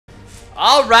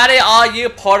Alrighty, all you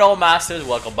Portal Masters,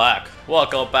 welcome back.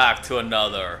 Welcome back to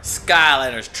another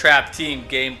Skylanders Trap Team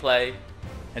gameplay.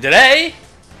 And today,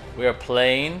 we are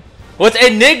playing with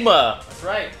Enigma. That's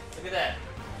right, look at that.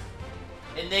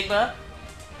 Enigma,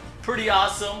 pretty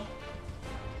awesome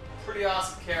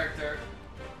character.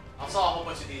 I saw a whole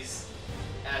bunch of these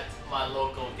at my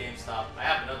local GameStop. I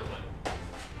have another one.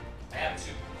 I have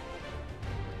two.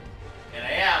 And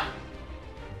I am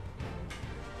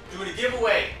doing a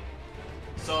giveaway.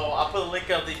 So I'll put a link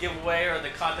of the giveaway or the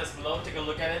contest below. Take a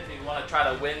look at it if you want to try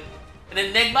to win an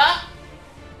Enigma.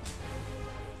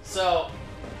 So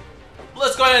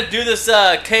let's go ahead and do this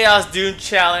Kaos Dune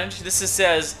challenge. This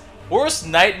says worst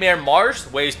nightmare Marsh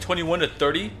weighs 21 to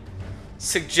 30.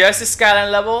 Suggested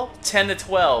Skyline level 10 to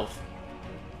 12.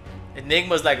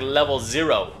 Enigma's like level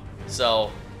 0.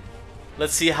 So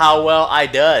let's see how well I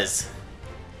does.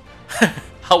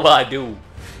 How well I do.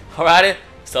 Alrighty,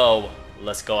 so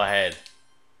let's go ahead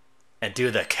and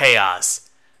do the Kaos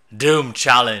Doom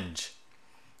challenge.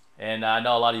 And I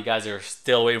know a lot of you guys are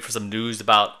still waiting for some news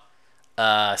about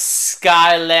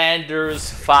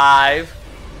Skylanders 5.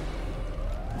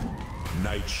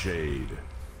 Nightshade.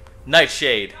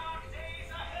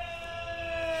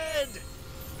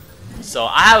 So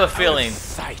I have a feeling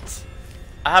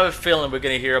we're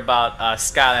gonna hear about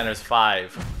Skylanders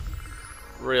 5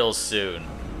 real soon.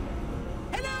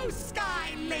 Hello,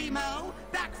 Sky Lamo.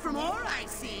 Back for more, I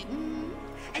see.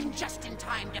 And just in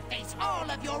time to face all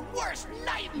of your worst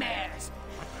nightmares.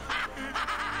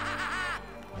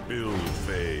 Build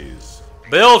phase.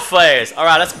 Build phase. All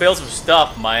right, let's build some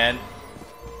stuff, man.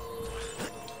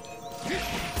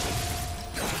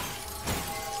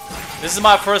 This is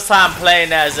my first time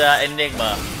playing as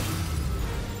Enigma.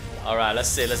 All right, let's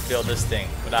see. Let's build this thing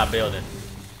without building.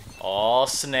 Oh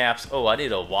snaps! Oh, I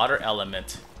need a water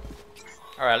element.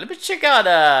 All right, let me check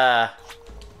out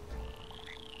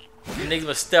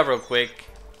Enigma's stuff real quick.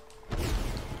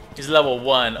 He's level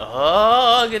 1.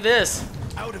 Oh, look at this.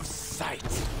 Out of sight.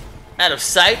 Out of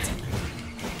sight.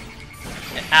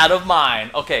 And out of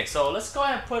mind. Okay, so let's go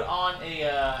ahead and put on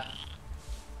a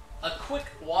quick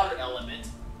water element.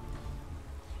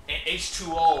 An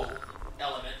H2O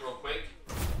element real quick.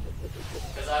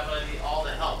 Because I'm going to need all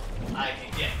the help I can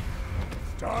get.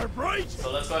 Star bright. So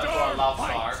let's go ahead and put on Lava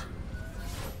Star.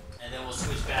 And then we'll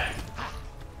switch back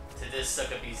to this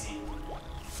sucker BC.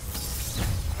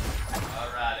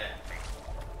 Alright.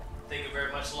 Thank you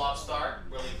very much, Lobstar.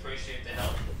 Really appreciate the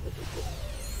help.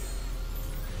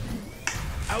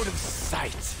 Out of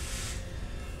sight.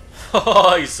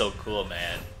 Oh, he's so cool,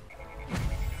 man.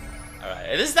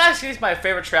 Alright, this is actually my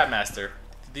favorite Trap Master.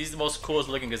 These are the most coolest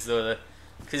looking because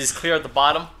he's clear at the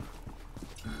bottom.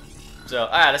 So,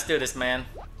 alright, let's do this, man.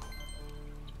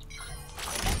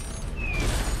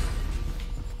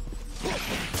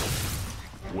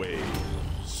 Wave.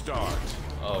 Start.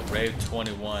 Oh, Rave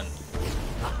 21.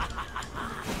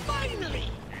 Finally,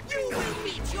 you will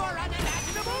meet your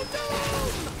unimaginable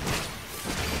doom.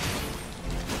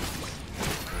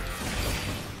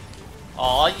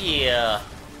 Oh yeah.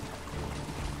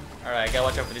 Alright, gotta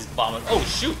watch out for these bombers. Oh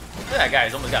shoot! Look at that guy,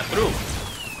 he's almost got through.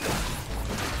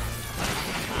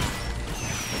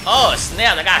 Oh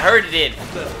snap, that guy hurted it.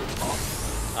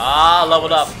 Ah,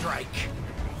 leveled up.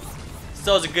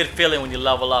 Still is a good feeling when you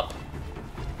level up.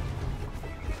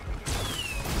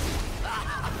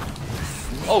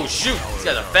 Oh shoot, these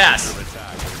guys are fast.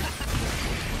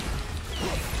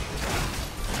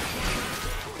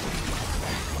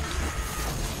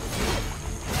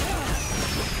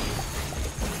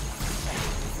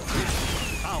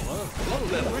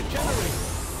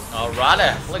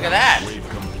 Alright, look at that. Wave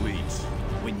complete.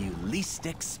 When you least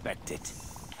expect it.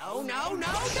 Oh no,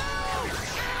 no, no!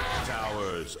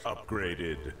 Towers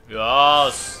upgraded.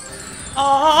 Yes.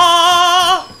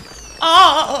 Ah,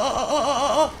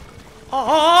 ah,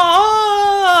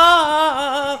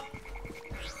 ah.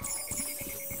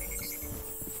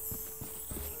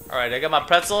 Alright, I got my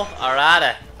pretzel.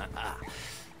 Alright.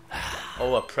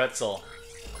 Oh, a pretzel.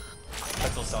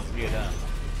 Pretzel sounds good, huh?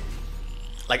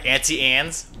 Like Auntie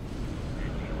Anne's?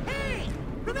 Hey!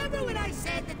 Remember when I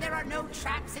said that there are no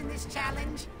traps in this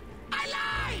challenge? I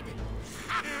lied!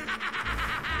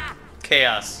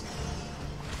 Chaos.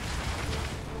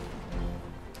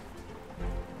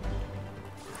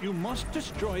 You must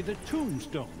destroy the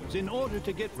tombstones in order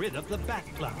to get rid of the bat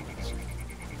clouds.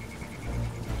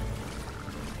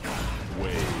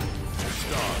 Wave.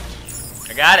 Start.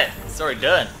 I got it. It's already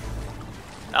done.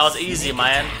 That was easy,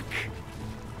 man.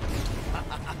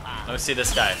 Let me see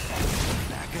this guy.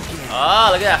 Ah,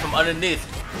 look at that from underneath.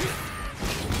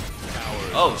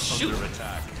 Oh, shoot.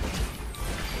 Attack.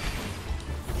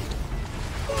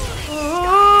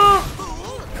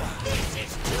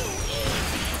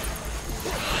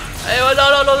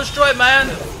 destroy it, man.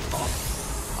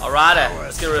 Alright,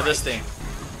 let's get rid of this thing.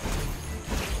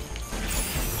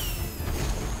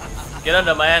 Get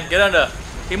under, man. Get under.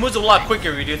 He moves a lot quicker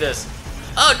if you do this.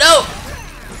 Oh, no!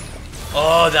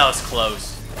 Oh, that was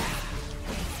close.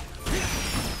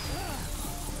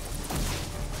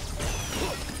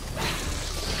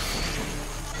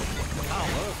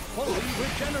 Power fully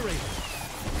regenerated.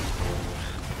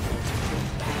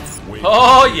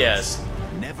 Oh, yes.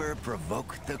 Never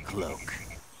provoke the cloak.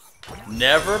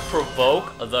 Never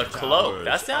provoke the cloak.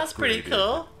 That sounds pretty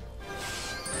cool.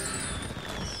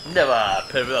 Never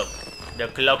provoke the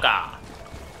cloak.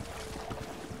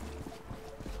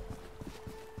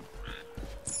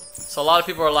 So a lot of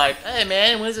people are like, "Hey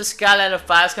man, when's the Skylanders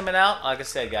 5 coming out?" Like I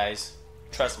said, guys,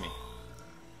 trust me.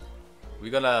 We're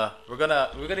gonna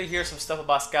hear some stuff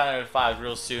about Skylanders 5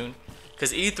 real soon,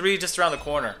 cause E3 is just around the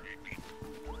corner.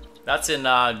 That's in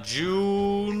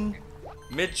June,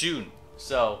 mid-June.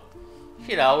 So,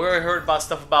 you know, we already heard about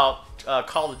stuff about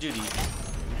Call of Duty.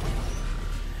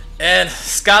 And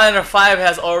Skylanders 5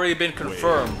 has already been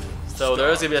confirmed. So there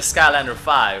is going to be a Skylanders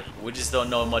 5. We just don't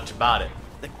know much about it.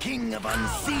 The king of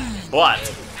unseen. But,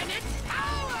 And its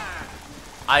power!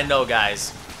 I know,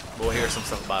 guys. We'll hear some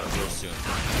stuff about it real soon.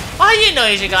 Oh, you know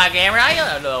you got gamer. I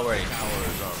don't know where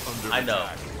I know.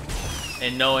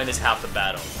 And knowing is half the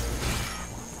battle.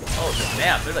 Oh,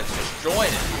 snap. They're like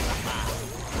destroying it.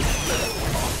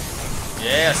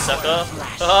 Yeah, sucker.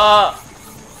 Ah!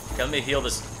 Okay, let me heal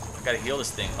this. I gotta heal this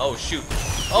thing. Oh, shoot.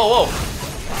 Oh, whoa.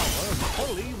 Power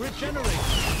fully regenerated.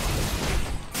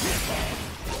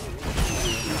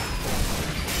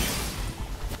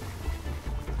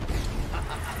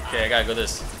 Okay, I gotta go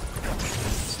this.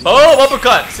 Boom!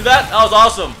 Uppercut! See that? That was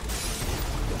awesome.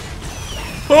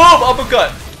 Boom!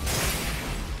 Uppercut!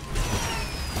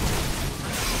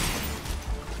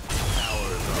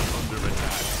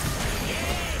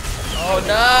 Oh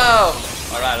no!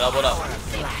 Alright, leveled up.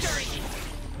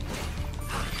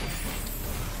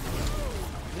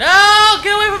 No!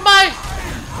 Get away from my...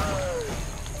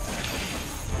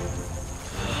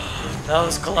 That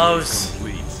was close.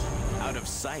 Out of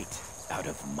sight, out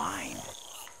of mind.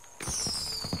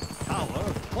 Power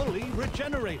fully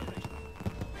regenerated.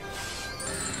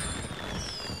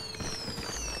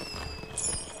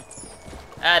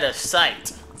 Out of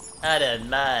sight. Out of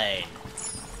mind.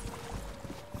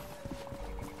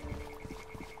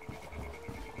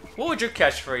 What would your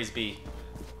catchphrase be?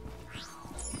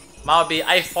 Mine would be,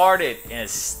 I farted and it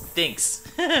stinks.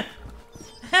 I'm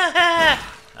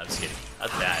just kidding.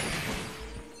 That's bad.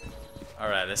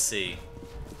 Alright, let's see.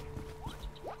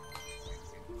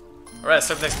 Alright,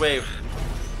 start the next wave.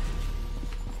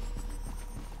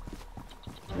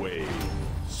 Wave.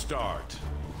 Start.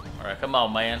 Alright, come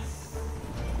on, man.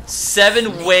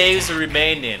 7 waves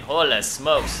remaining. Holy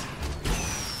smokes.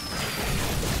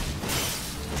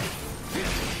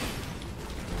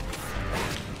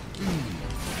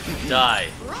 Die.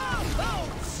 Bravo,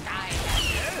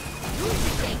 Skylander! You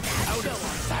think out of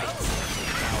sight?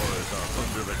 Towers are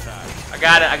under attack. I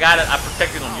got it, I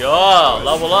protected him. Yo,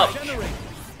 level up.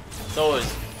 So is.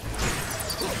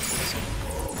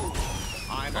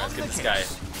 Alright, let's get this guy.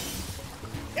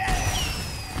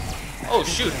 Oh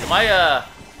shoot, am I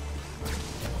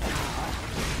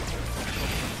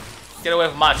Get away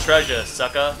from my treasure,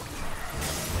 sucker.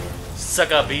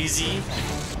 Sucker BZ.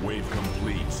 Wave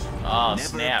complete. Oh, Never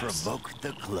snaps. provoke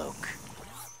the cloak.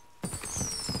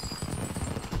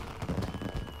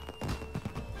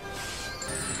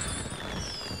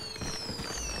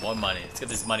 More money. Let's get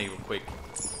this money real quick.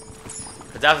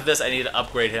 Cause after this, I need to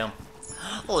upgrade him.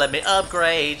 Let me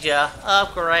upgrade ya.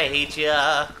 Upgrade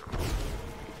ya.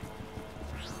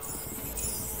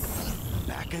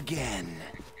 Back again.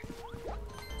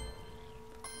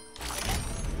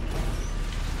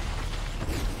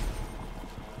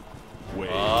 Wave.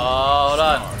 Oh, hold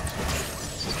on.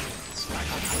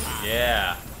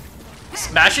 Yeah.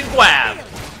 Smash and grab.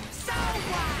 So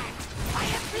what? I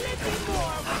have plenty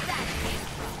more where that came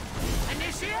from.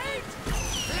 Initiate!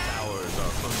 Towers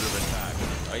are under attack.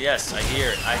 Oh yes, I hear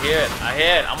it. I hear it. I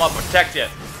hear it. I'm gonna protect it.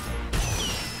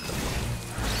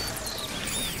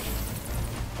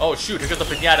 Oh shoot, here goes the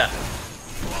piñata.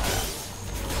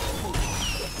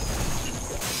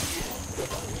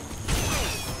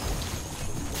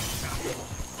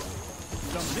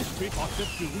 The mystery box of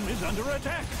doom is under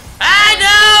attack. I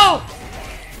know!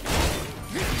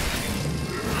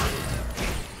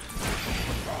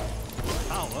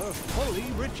 Power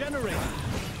fully regenerated.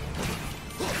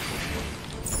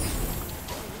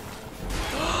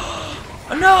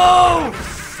 No!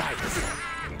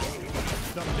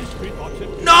 The mystery box of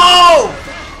doom. No!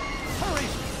 Hurry!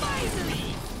 Finally,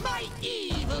 my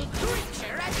evil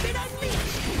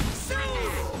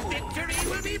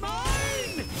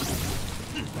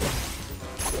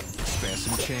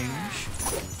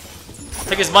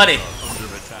Take his money.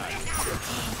 Under attack.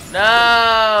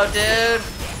 No, dude.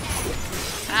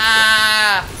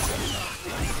 Ah.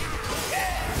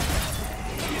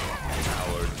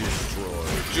 Tower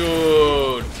destroyed.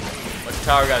 Dude. My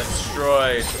tower got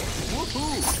destroyed.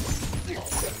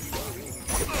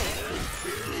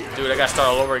 Dude, I gotta start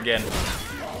all over again.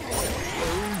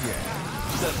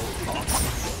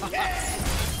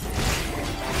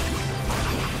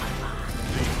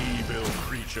 The evil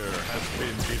creature has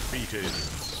been defeated.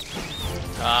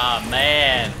 Ah,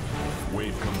 man.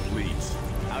 Wave complete.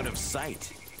 Out of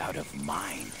sight, out of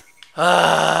mind.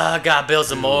 Ah, gotta build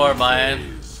some more, man.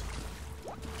 Phase.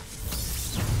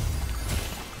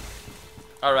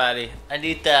 Alrighty, I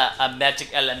need a magic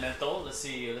elemental. Let's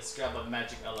see. Let's grab a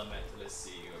magic element. Let's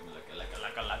see.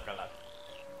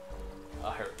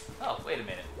 Oh, wait a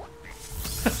minute.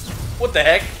 What the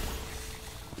heck?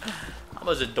 I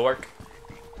was a dork.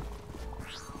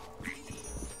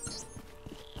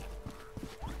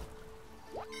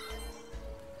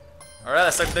 Alright,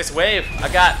 let's start the next wave.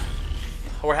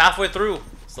 We're halfway through.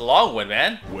 It's a long one,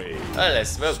 man. Wave. Alright,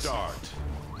 let's move. Start.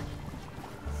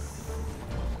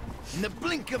 In the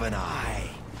blink of an eye.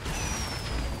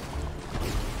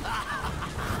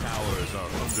 Towers are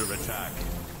under attack.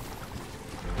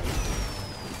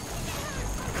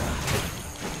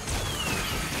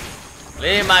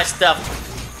 Leave my stuff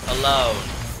alone.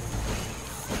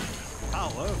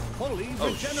 Power fully Oh,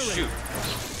 regenerated. shoot.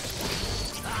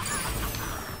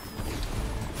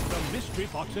 The mystery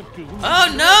box of doom.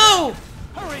 Oh, no!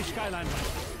 Hurry, Skylanders.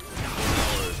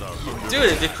 Towers are under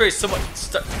Dude, they create so much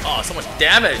so much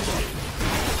damage.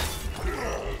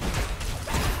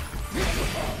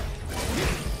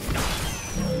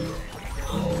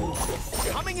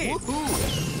 Coming in.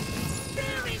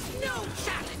 There is no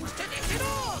challenge to this at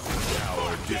all.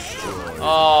 tower destroyed.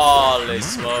 Holy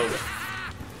smoke.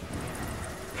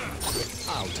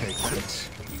 I'll take that.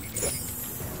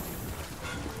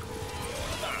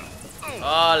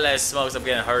 Holy smokes, I'm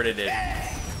getting hurted in.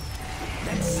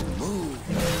 Let's move.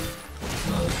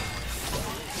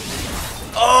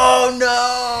 Oh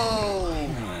no!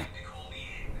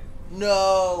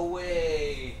 No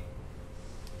way.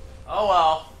 Oh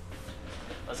well.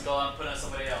 Let's go and put on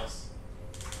somebody else.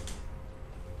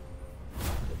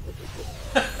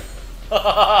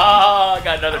 I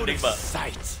got another Out of Enigma.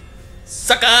 sight.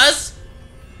 Suckers!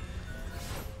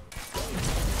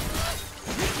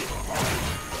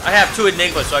 I have 2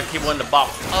 Enigmas, so I can keep one in the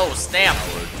box. Oh, snap!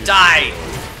 Die!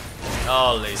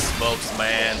 Holy smokes,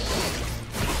 man.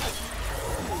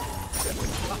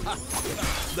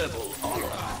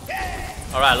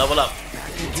 Alright, level up.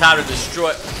 Time to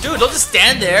destroy. Dude, don't just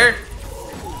stand there!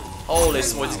 Holy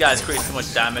smokes, these guys create too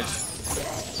much damage.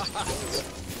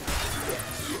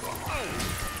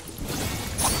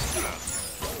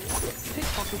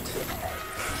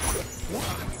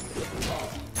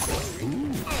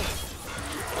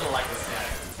 I don't like this guy.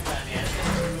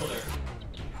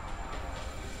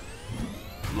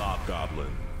 Lobgoblin.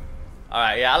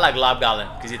 Alright, yeah, I like Lobgoblin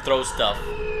because he throws stuff.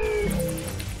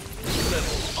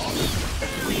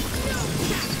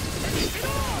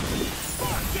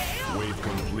 Wave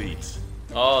complete.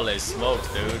 Holy smokes,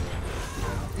 dude.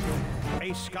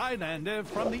 A Skylander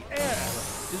from the air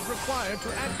is required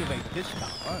to activate this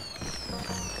tower.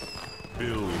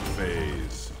 Build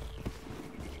phase.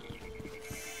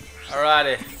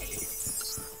 Alrighty.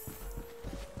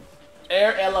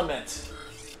 Air element.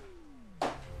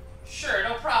 Sure,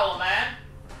 no problem, man.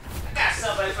 I got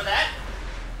somebody for that.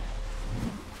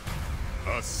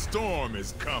 A storm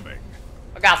is coming.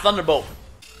 I got Thunderbolt.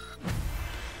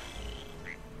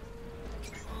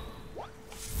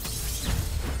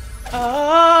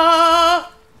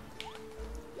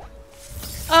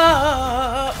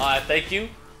 Alright, thank you.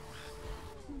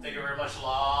 Thank you very much,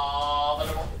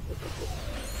 Thunderbolt.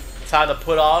 Time to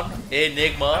put on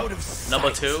Enigma Out of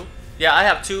number sight. 2. Yeah, I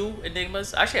have 2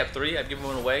 Enigmas. I actually have 3. I've given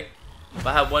one away. But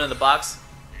I have one in the box.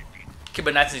 Keep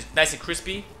it nice and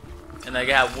crispy. And I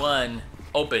got one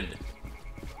opened.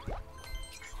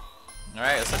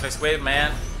 Alright, let's start next wave,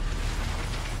 man.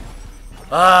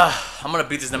 I'm gonna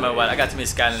beat this no matter what. I got too many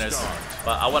Skylanders.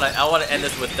 But I wanna end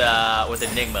this with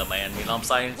Enigma, man. You know what I'm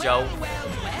saying, Joe?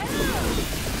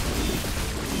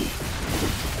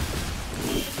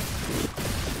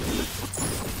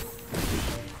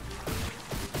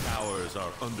 Towers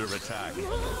are under attack.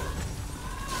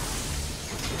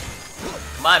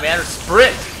 Come on, man,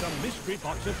 sprint! The mystery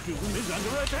box of doom is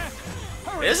under attack.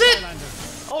 Hurry, Is it?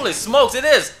 Skylanders. Holy smokes, it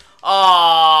is!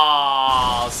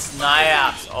 Oh,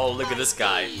 snaps! Oh, look at this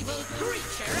guy. Evil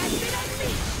creature has been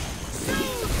unleashed.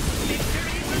 Soon,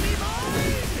 victory will be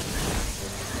mine.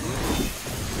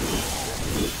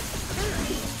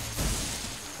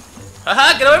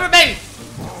 Haha, get away from me!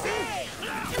 Hey,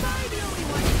 am I the only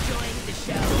one enjoying the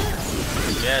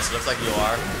show? Yes, looks like you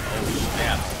are. Oh,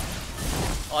 snap.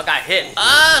 Oh, I got hit.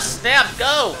 Ah, snap,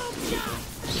 go!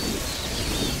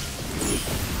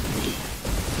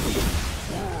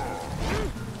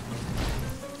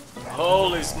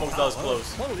 Holy smokes, that was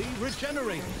close. Fully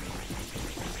regenerated.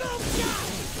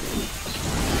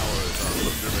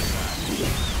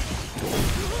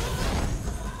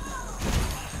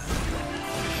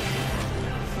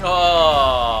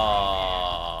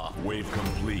 Oh, Wave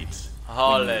complete.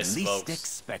 holy Least smokes.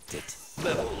 expected.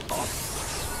 Level up.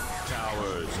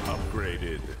 Towers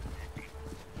upgraded.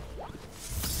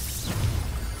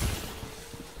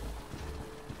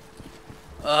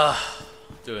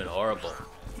 Doing horrible.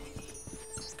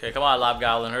 Okay, come on, Lob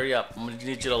Goblin, hurry up. I'm gonna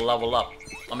need you to level up.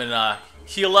 I mean,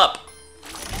 heal up.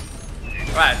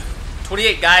 Alright,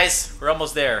 28 guys, we're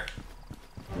almost there.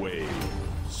 Wave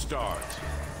start.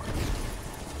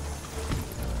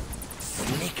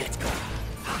 Sneak it.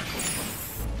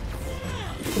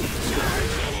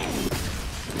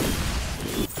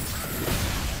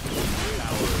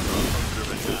 Towers are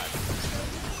under attack.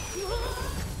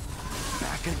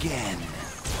 Back again.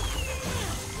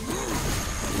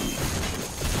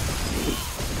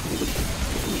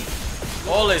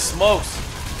 Holy smokes.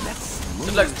 Let's move.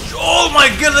 It's like, oh my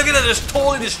god, look at it, it's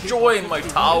totally destroying my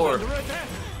tower. Under attack.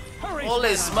 Hurry, Holy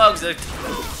Skylanders. smokes, they're- Am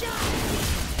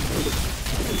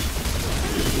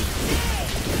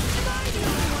I the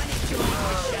only one enjoying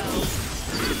the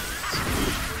show?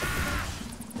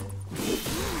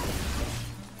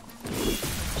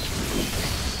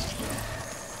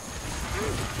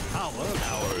 Power.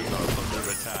 Towers are under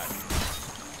attack.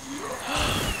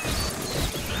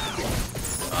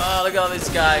 oh, look at all these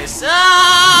guys.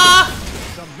 Ah!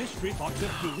 The mystery box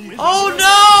of doom is Oh under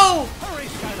no! attack. Hurry,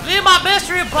 Skylanders. Leave my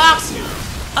mystery box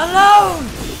alone!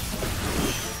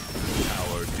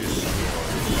 Tower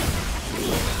destroyed.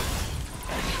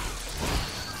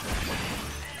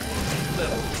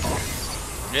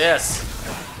 Yes.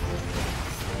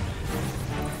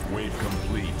 Wave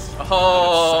complete.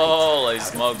 Holy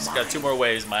smokes, got 2 more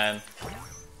waves, man.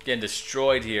 Getting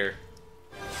destroyed here.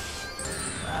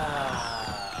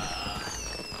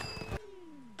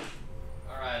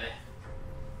 Alrighty.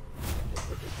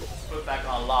 Let's put it back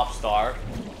on Lobstar.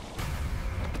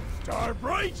 Star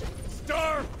bright,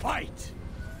 star fight.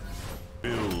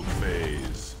 Build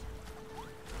phase.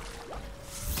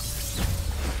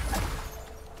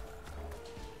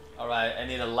 Alright, I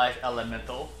need a life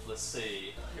elemental. Let's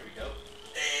see. Here we go.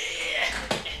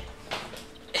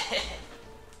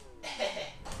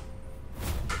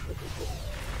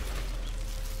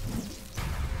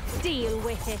 Deal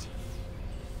with it.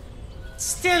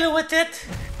 Still with it.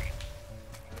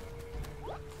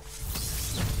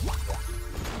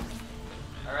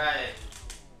 Alright.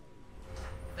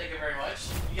 Thank you very much,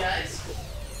 you guys.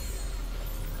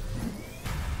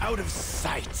 Out of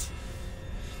sight.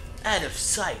 Out of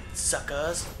sight,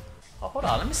 suckers. Oh, hold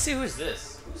on. Let me see who's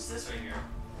this. Who's this right here?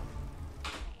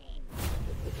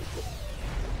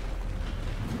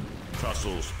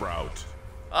 Tussle sprout.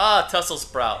 Ah, Tussle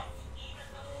Sprout.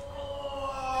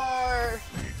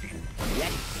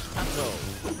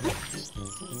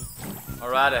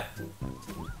 Alrighty.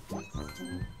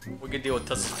 We can deal with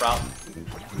Tussle Sprout.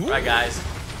 Alright, guys.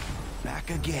 Back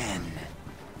again.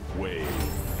 Wave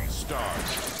start.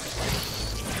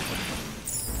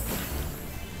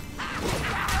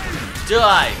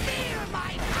 Die! Fear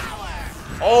my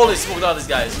power! Holy smoke, all these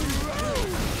guys.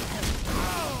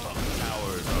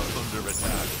 Towers are under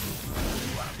attack.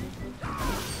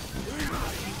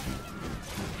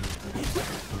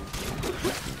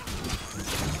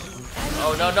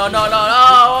 Oh no no no no no!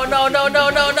 Oh no no no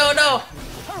no no no!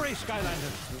 Hurry,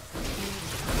 Skylanders.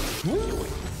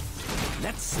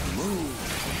 Let's move.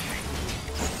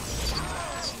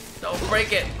 Don't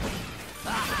break it!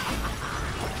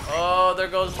 Oh, there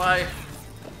goes my.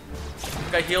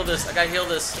 I gotta heal this. I gotta heal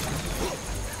this.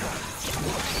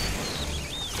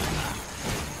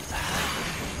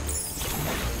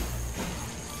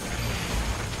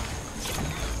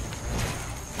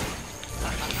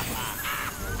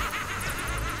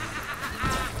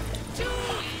 Too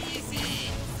easy!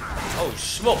 Oh,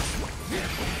 smoke!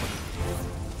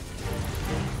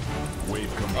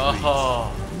 Wave complete.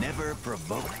 Oh. Never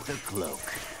provoke the cloak.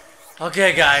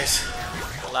 Okay, guys.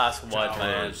 Last one, man.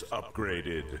 Towers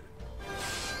upgraded.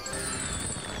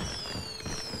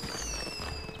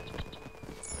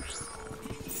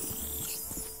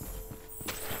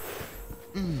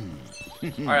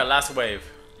 Alright, last wave.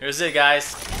 Here's it,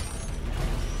 guys.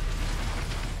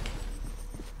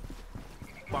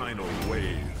 Final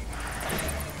wave.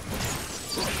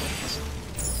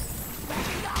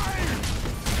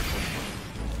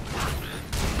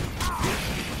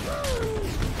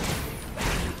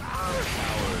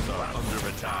 Towers are under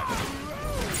attack.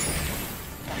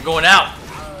 I'm going out.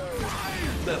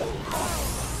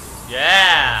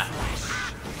 Yeah.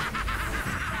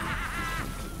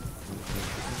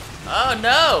 Oh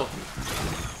no.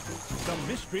 The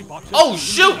mystery box is Oh,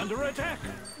 shoot! under attack.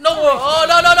 No. Oh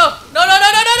no no no no no no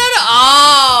no no no no.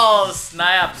 Oh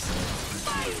snaps.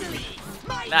 Finally,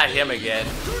 my Not him again.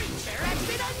 creature has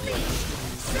been unleashed.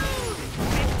 Soon,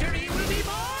 victory will be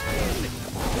mine.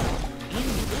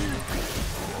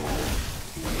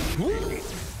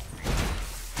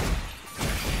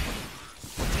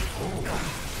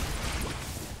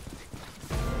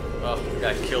 Oh, we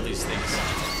gotta kill these things.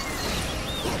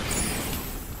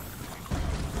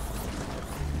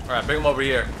 Alright, bring them over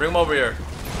here. Bring them over here.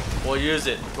 We'll use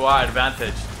it to our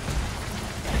advantage.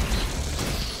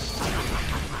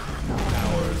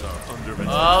 Towers are under attack.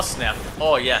 Oh, snap.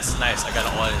 Oh, yes. Nice. I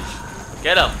got an orange.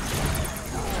 Get him.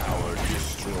 Tower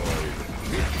destroyed.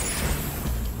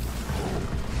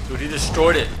 Dude, he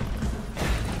destroyed it.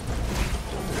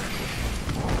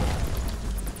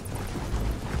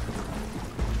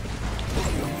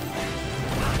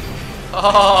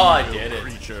 Oh, I did it.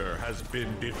 Creature has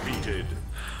been defeated.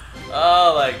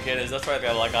 Oh my goodness, that's right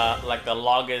there, like the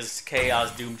longest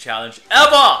Chaos Doom challenge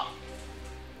ever!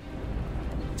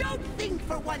 Don't think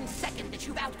for 1 second that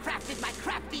you've outcrafted my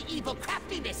crafty, evil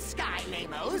craftiness, Sky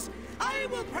Lamos. I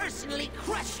will personally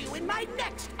crush you in my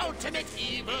next ultimate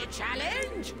evil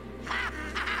challenge. Ha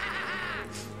ha ha!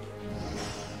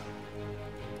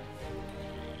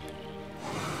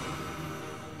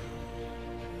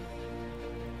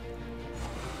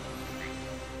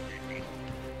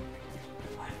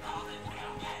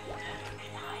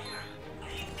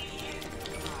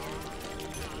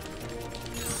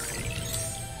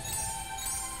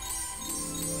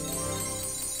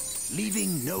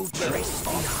 Leaving no trace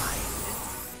behind.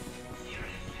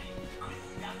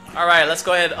 Alright, let's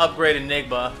go ahead and upgrade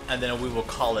Enigma, and then we will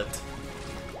call it.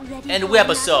 Ready End for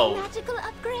episode. another magical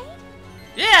upgrade?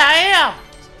 Yeah, I am!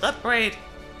 Upgrade.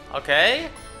 Okay.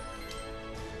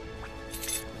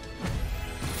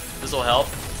 This will help.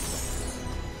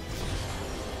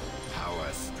 Power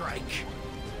strike.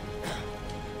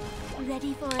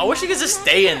 Ready for I wish you could just another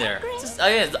stay in magical there. upgrade? Just,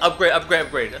 yeah, upgrade, upgrade,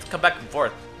 upgrade. Let's come back and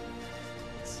forth.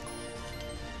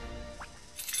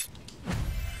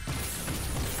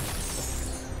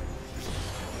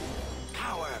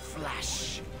 Power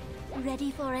flash.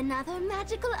 Ready for another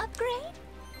magical upgrade?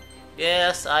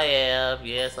 Yes, I am.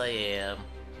 Yes, I am.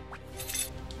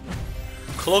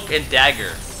 Cloak and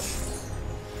dagger.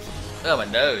 Oh, my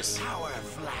nose. Power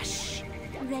flash.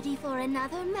 Ready for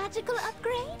another magical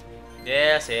upgrade?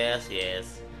 Yes, yes,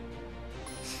 yes.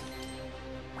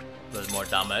 A little more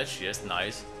damage. Yes,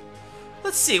 nice.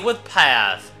 Let's see, what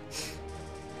path?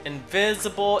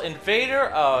 Invisible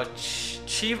Invader? Oh,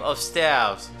 Chief of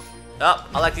Staffs. Oh,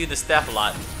 I like to use the staff a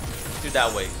lot. Do it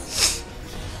that way.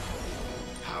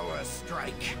 Power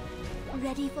strike.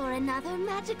 Ready for another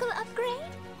magical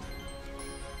upgrade?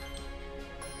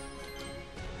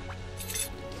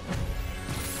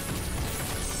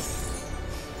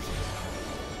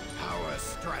 Power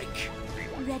strike.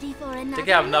 Ready for another I think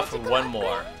I have enough for magical one upgrade?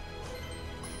 more.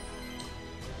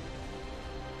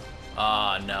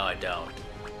 No, I don't.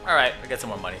 Alright, I got some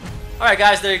more money. Alright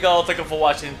guys, there you go. Thank you for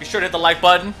watching. Be sure to hit the like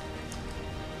button.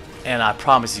 And I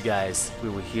promise you guys, we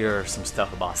will hear some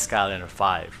stuff about Skylander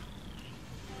 5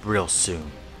 real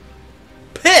soon.